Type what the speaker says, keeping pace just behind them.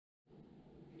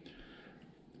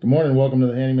Good morning, welcome to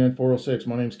the Handyman 406.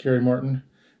 My name's Kerry Martin.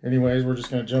 Anyways, we're just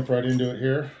going to jump right into it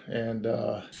here. And,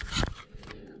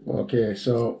 okay,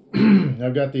 so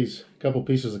I've got these couple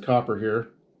pieces of copper here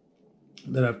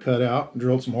that I've cut out,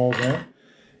 drilled some holes in.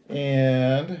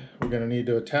 And we're going to need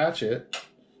to attach it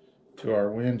to our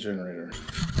wind generator.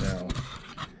 Now,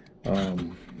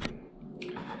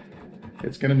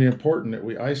 it's going to be important that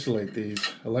we isolate these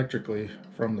electrically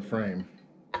from the frame.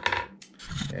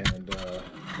 And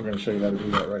we're going to show you how to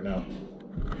do that right now.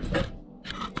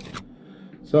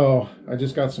 So I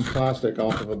just got some plastic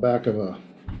off of the back of a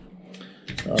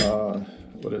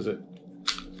what is it,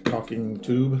 caulking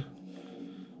tube.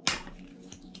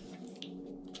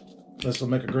 This will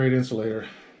make a great insulator.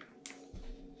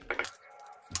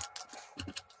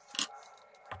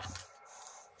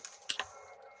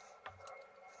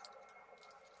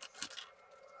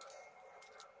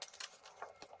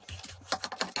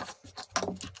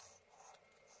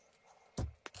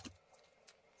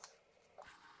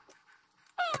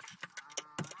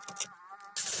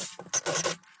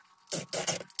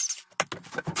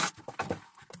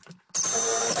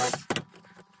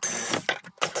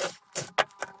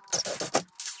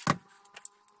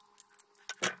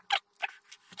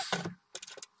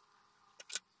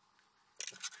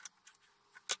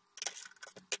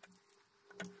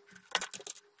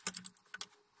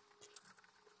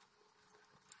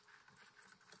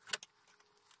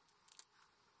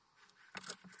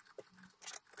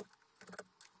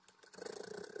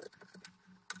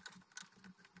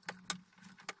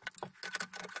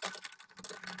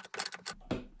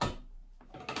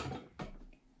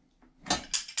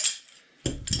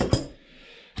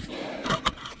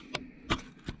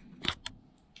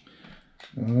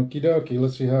 Okie dokie,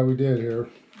 let's see how we did here.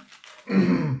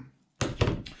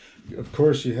 Of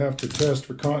course, you have to test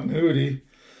for continuity.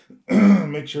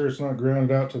 Make sure it's not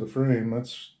grounded out to the frame.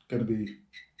 That's going to be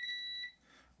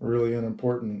really an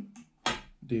important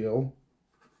deal.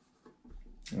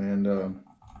 And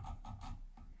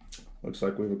looks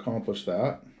like we've accomplished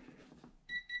that.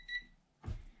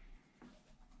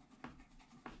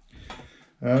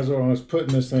 As I was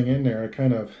putting this thing in there, I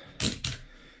kind of,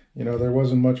 there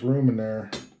wasn't much room in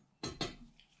there.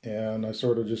 And I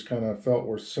sort of just kind of felt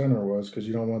where center was, because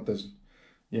you don't want this,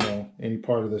 any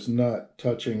part of this nut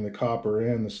touching the copper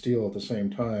and the steel at the same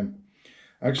time.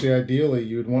 Actually, ideally,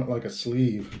 you'd want like a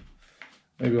sleeve.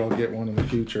 Maybe I'll get one in the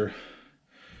future.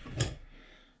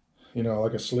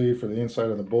 Like a sleeve for the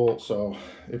inside of the bolt. So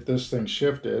if this thing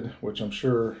shifted, which I'm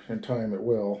sure in time it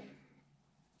will,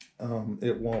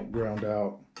 it won't ground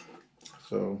out.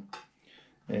 So,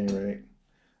 at any rate.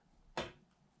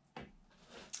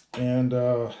 And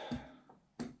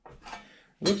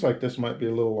looks like this might be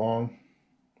a little long,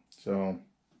 so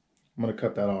I'm going to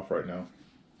cut that off right now.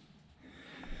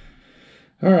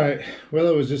 All right, well,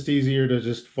 it was just easier to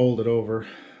just fold it over.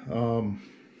 Only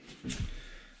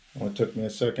took me a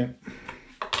second.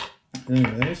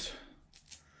 Anyways,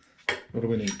 what do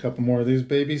we need? A couple more of these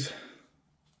babies.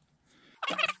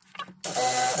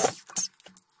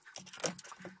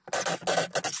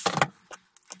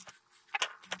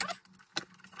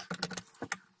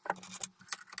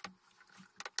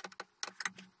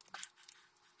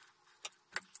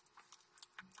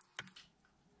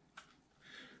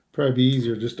 Probably be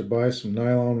easier just to buy some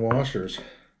nylon washers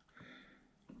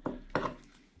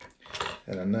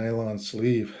and a nylon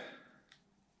sleeve.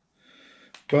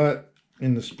 But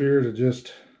in the spirit of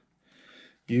just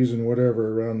using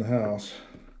whatever around the house,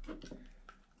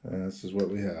 this is what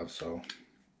we have, so.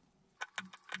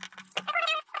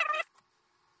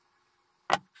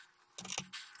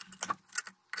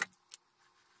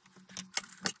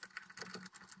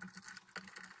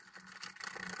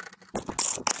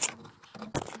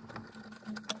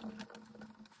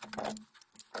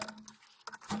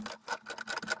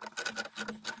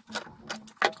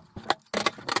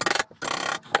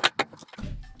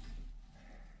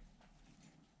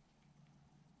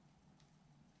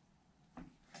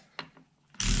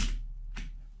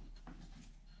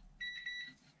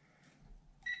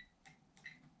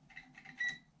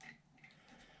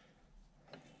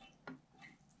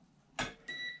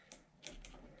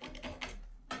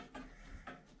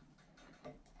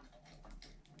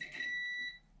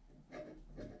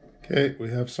 Okay, we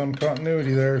have some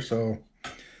continuity there, so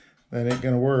that ain't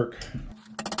gonna work.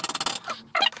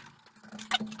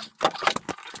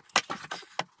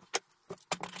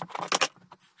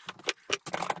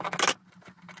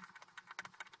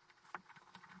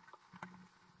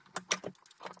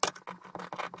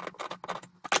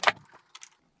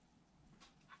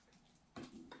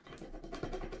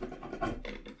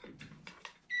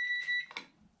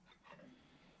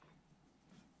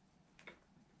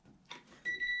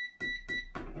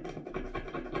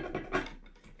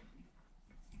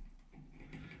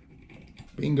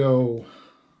 Bingo.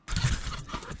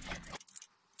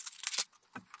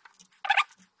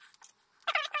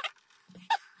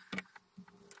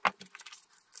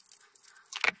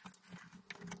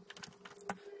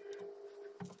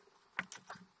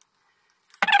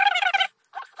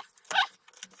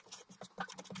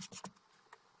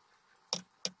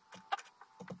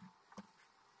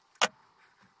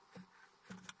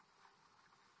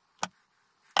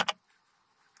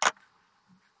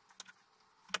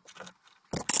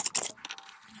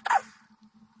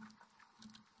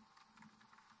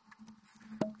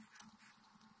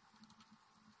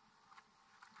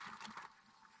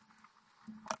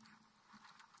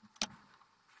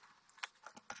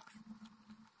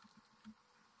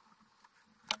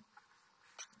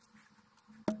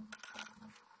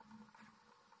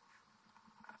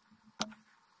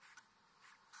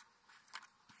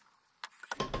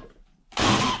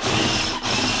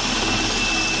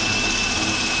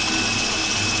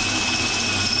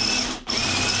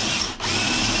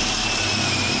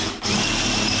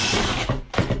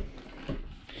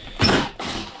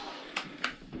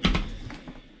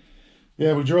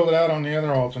 Yeah, we drilled it out on the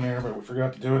other alternator, but we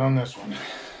forgot to do it on this one.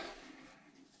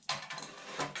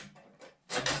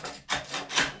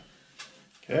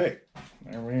 Okay,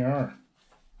 there we are.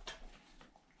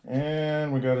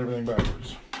 And we got everything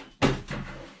backwards.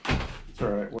 It's all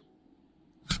right.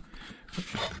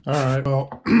 All right,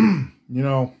 well, you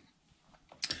know,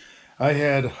 I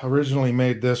had originally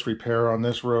made this repair on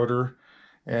this rotor,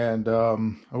 and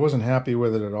I wasn't happy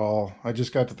with it at all. I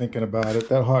just got to thinking about it.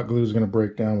 That hot glue is going to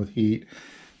break down with heat.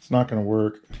 It's not going to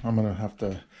work. I'm going to have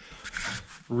to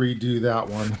redo that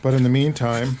one. But in the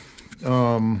meantime,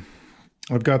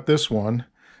 I've got this one,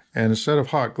 and instead of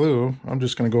hot glue, I'm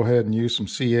just going to go ahead and use some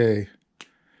CA.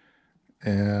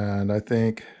 And I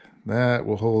think that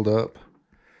will hold up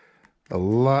a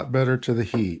lot better to the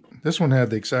heat. This one had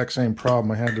the exact same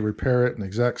problem. I had to repair it in the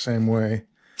exact same way.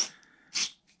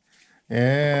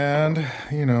 And,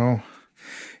 you know,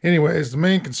 anyways, the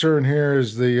main concern here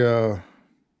is the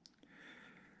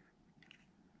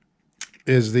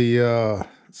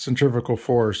centrifugal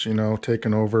force, you know,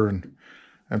 taking over and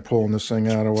pulling this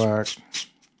thing out of whack.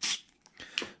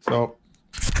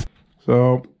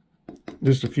 So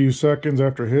just a few seconds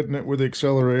after hitting it with the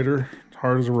accelerator,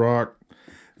 hard as a rock,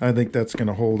 I think that's going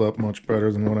to hold up much better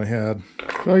than what I had.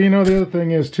 So, you know, the other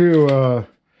thing is too,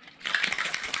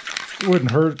 it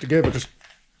wouldn't hurt to give it just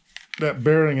that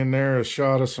bearing in there, a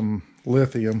shot of some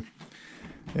lithium,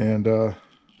 and ooh,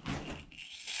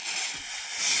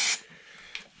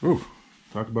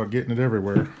 talk about getting it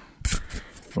everywhere.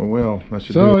 Oh well, that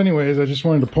should do it. Anyways, I just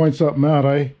wanted to point something out.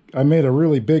 I made a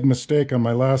really big mistake on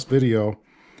my last video.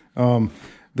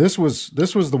 This was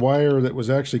the wire that was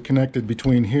actually connected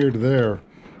between here to there,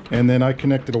 and then I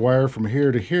connected a wire from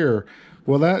here to here.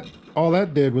 Well, all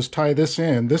that did was tie this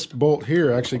in. This bolt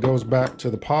here actually goes back to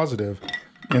the positive,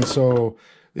 and so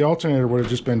the alternator would have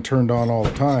just been turned on all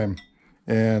the time,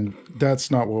 and that's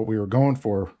not what we were going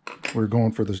for. We were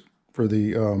going for the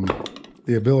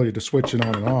ability to switch it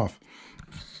on and off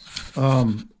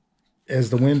as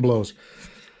the wind blows.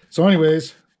 So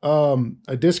anyways,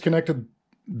 I disconnected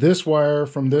this wire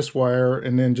from this wire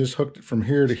and then just hooked it from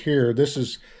here to here.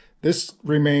 This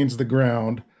remains the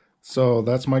ground. So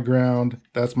that's my ground,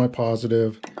 that's my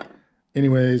positive.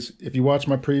 Anyways, if you watch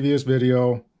my previous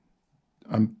video,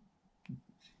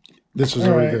 this is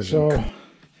a revision. So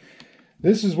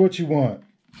this is what you want.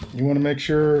 You want to make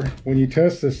sure when you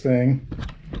test this thing,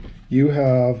 you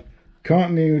have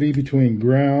continuity between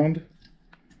ground,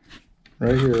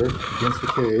 right here against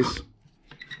the case.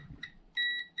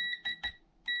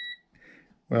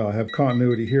 Well, I have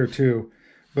continuity here too,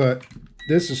 but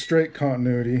this is straight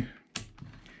continuity.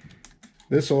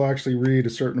 This will actually read a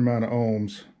certain amount of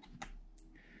ohms.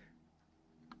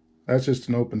 That's just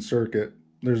an open circuit.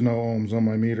 There's no ohms on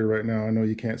my meter right now. I know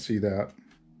you can't see that.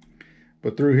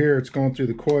 But through here, it's going through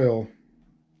the coil.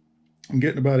 I'm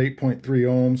getting about 8.3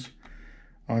 ohms.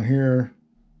 On here,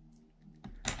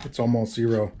 it's almost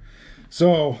 0.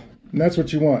 So, and that's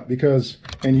what you want, because,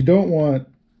 and you don't want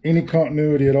any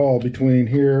continuity at all between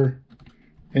here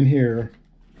and here,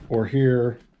 or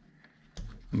here.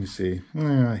 Let me see.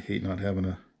 I hate not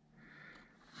having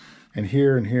and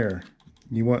here and here.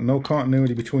 You want no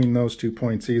continuity between those 2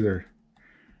 points either.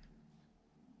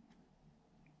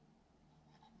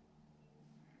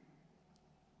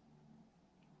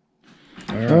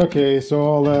 Okay, so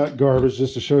all that garbage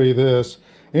just to show you this.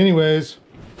 Anyways,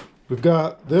 we've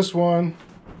got this one.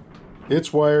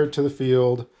 It's wired to the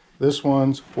field. This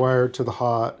one's wired to the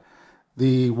hot.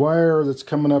 The wire that's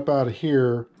coming up out of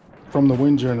here from the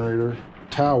wind generator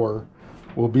tower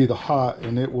will be the hot,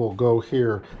 and it will go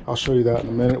here. I'll show you that in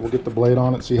a minute. We'll get the blade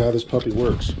on it, see how this puppy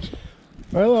works.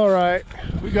 Well, all right,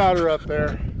 we got her up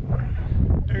there.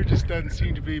 There just doesn't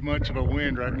seem to be much of a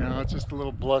wind right now. It's just a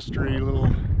little blustery,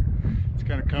 it's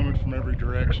kind of coming from every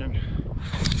direction.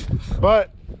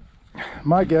 But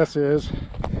my guess is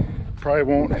probably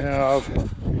won't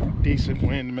have decent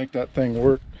wind to make that thing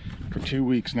work for 2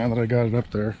 weeks now that I got it up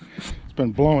there. It's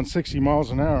been blowing 60 miles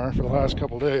an hour for the last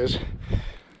couple days.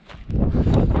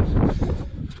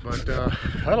 But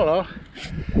I don't know,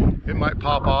 it might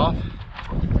pop off.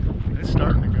 It's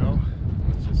starting to go.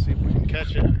 Let's just see if we can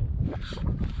catch it.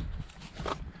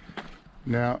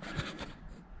 No,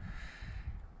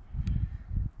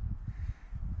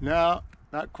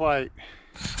 not quite.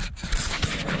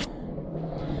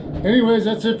 Anyways,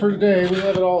 that's it for today. We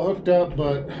have it all hooked up,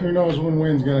 but who knows when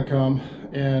wind's gonna come.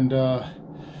 And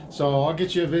so I'll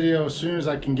get you a video as soon as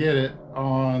I can get it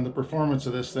on the performance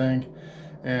of this thing,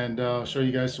 and show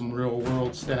you guys some real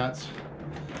world stats.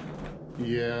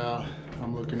 Yeah,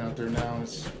 I'm looking out there now, and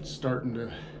it's starting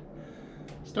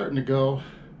to go.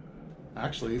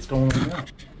 Actually, it's going right now.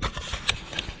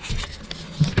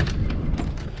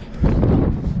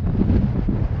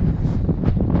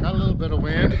 Got a little bit of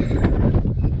wind.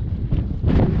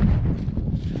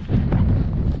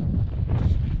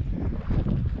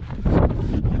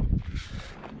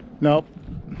 Nope,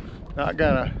 not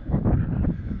gonna.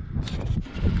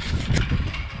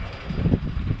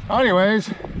 Anyways,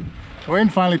 the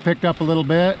wind finally picked up a little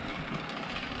bit,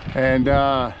 and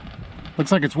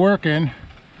looks like it's working.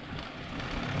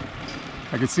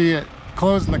 I can see it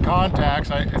closing the contacts.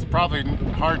 It's probably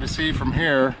hard to see from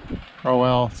here. Oh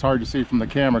well, it's hard to see from the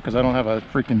camera because I don't have a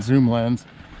freaking zoom lens.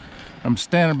 I'm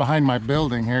standing behind my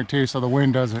building here too, so the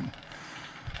wind doesn't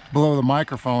blow the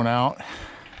microphone out.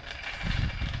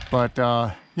 But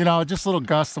you know, just little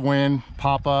gusts of wind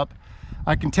pop up.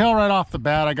 I can tell right off the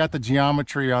bat, I got the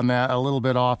geometry on that a little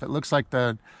bit off. It looks like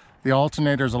the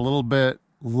alternator is a little bit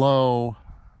low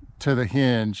to the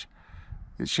hinge.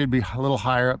 It should be a little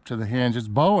higher up to the hinge. It's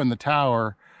bowing the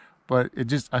tower, but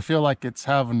I feel like it's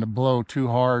having to blow too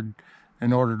hard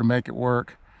in order to make it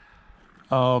work.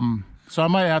 So I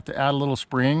might have to add a little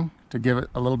spring to give it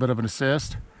a little bit of an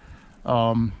assist.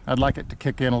 I'd like it to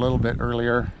kick in a little bit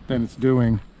earlier than it's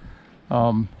doing.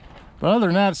 But other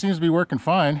than that, it seems to be working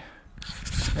fine.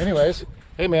 Anyways,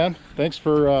 hey man, thanks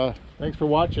for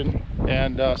watching,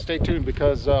 and stay tuned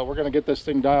because we're gonna get this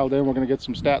thing dialed in. We're gonna get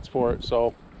some stats for it,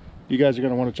 so you guys are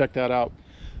going to want to check that out.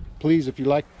 Please, if you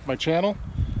like my channel,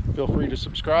 feel free to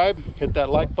subscribe, hit that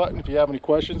like button. If you have any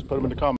questions, put them in the comments.